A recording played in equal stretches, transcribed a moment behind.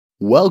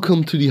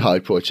Welcome to the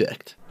HYD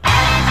Project.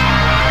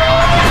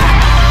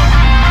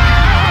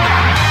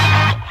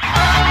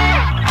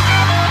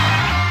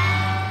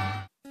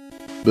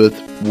 But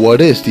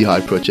what is the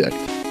HYD Project?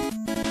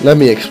 Let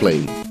me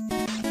explain.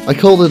 I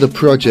called it a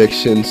project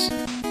since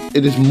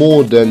it is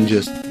more than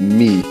just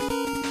me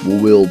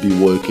who will be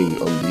working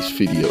on these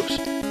videos.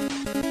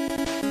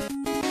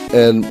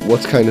 And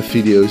what kind of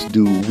videos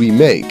do we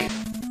make?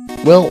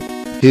 Well,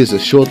 here's a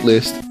short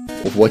list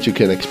of what you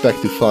can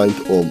expect to find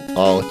on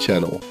our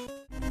channel.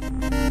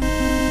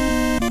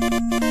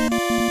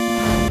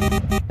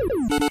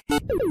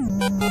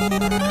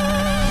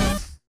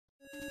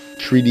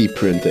 3D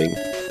printing.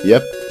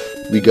 Yep,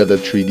 we got a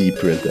 3D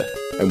printer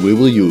and we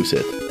will use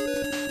it.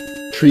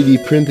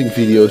 3D printing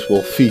videos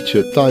will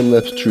feature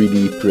time-lapse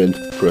 3D print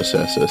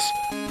processes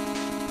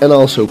and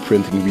also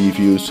printing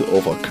reviews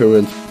of our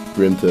current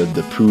printer,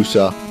 the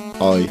Prusa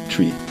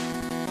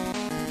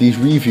i3. These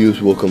reviews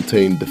will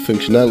contain the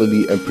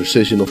functionality and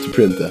precision of the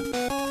printer.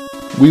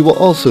 We will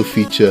also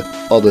feature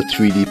other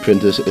 3D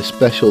printers as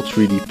special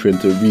 3D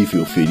printer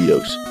review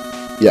videos.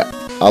 Yeah,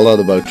 a lot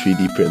about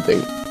 3D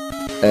printing.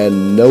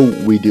 And no,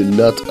 we do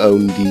not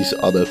own these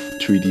other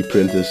 3D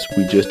printers,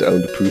 we just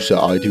own the Prusa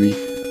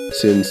i3,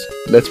 since,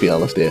 let's be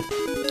honest here,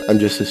 I'm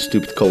just a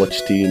stupid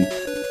college teen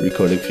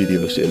recording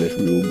videos in his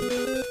room,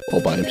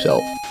 all by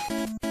himself,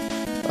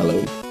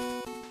 alone.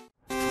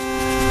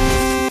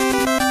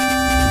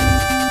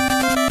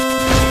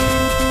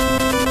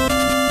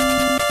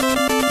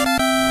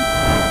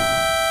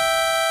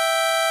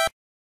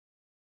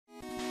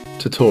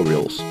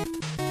 Tutorials.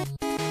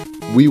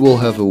 We will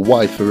have a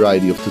wide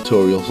variety of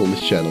tutorials on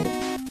this channel,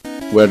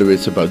 whether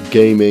it's about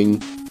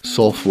gaming,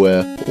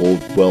 software, or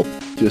well,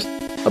 just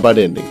about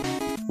anything,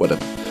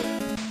 whatever.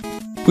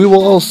 We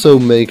will also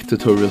make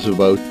tutorials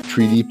about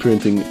 3D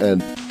printing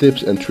and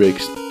tips and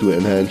tricks to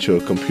enhance your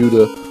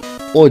computer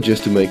or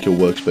just to make your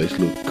workspace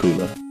look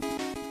cooler.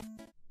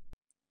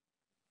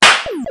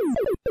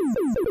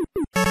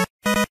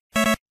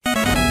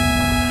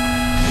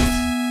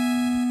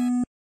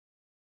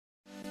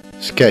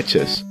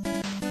 Sketches.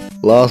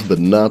 Last but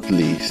not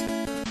least,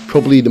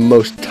 probably the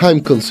most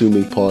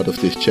time-consuming part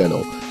of this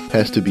channel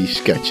has to be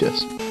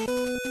sketches.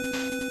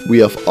 We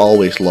have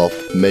always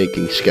loved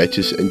making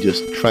sketches and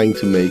just trying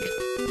to make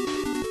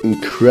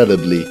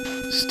incredibly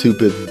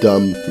stupid,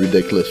 dumb,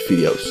 ridiculous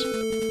videos.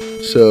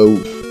 So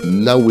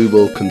now we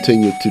will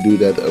continue to do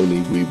that,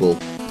 only we will,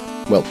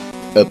 well,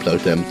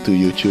 upload them to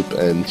YouTube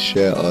and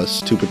share our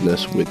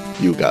stupidness with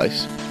you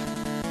guys.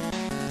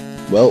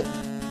 Well,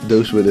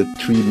 those were the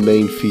 3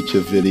 main feature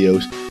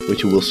videos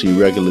which you will see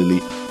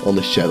regularly on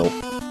this channel.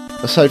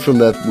 Aside from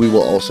that, we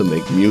will also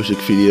make music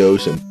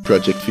videos and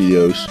project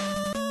videos.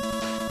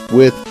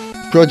 With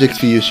project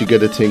videos you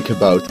gotta think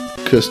about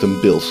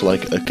custom builds,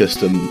 like a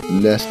custom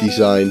nest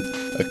design,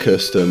 a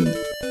custom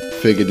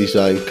figure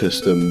design,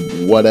 custom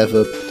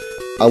whatever.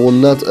 I will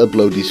not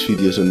upload these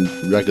videos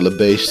on regular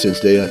basis since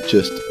they are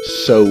just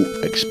so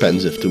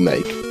expensive to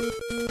make.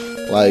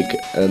 Like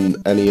an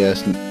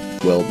NES,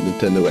 well,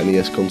 Nintendo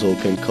NES console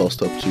can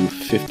cost up to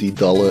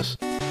 $50.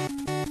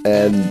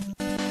 And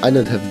I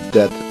don't have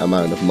that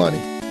amount of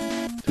money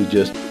to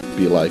just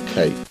be like,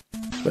 hey,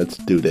 let's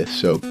do this.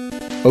 So,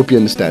 hope you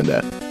understand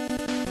that.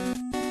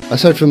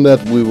 Aside from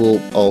that, we will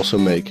also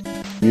make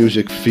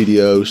music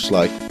videos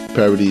like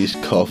parodies,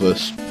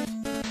 covers,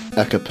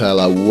 a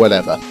cappella,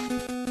 whatever.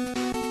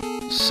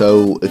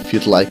 So, if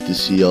you'd like to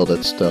see all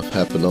that stuff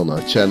happen on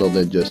our channel,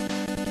 then just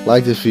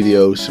like this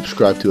video,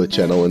 subscribe to our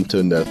channel and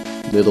turn that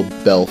little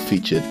bell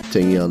feature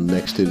thingy on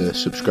next to the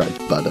subscribe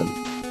button.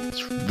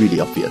 It's really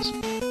obvious.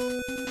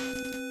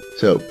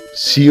 So,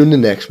 see you in the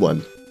next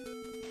one.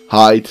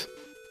 HYD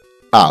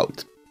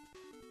out.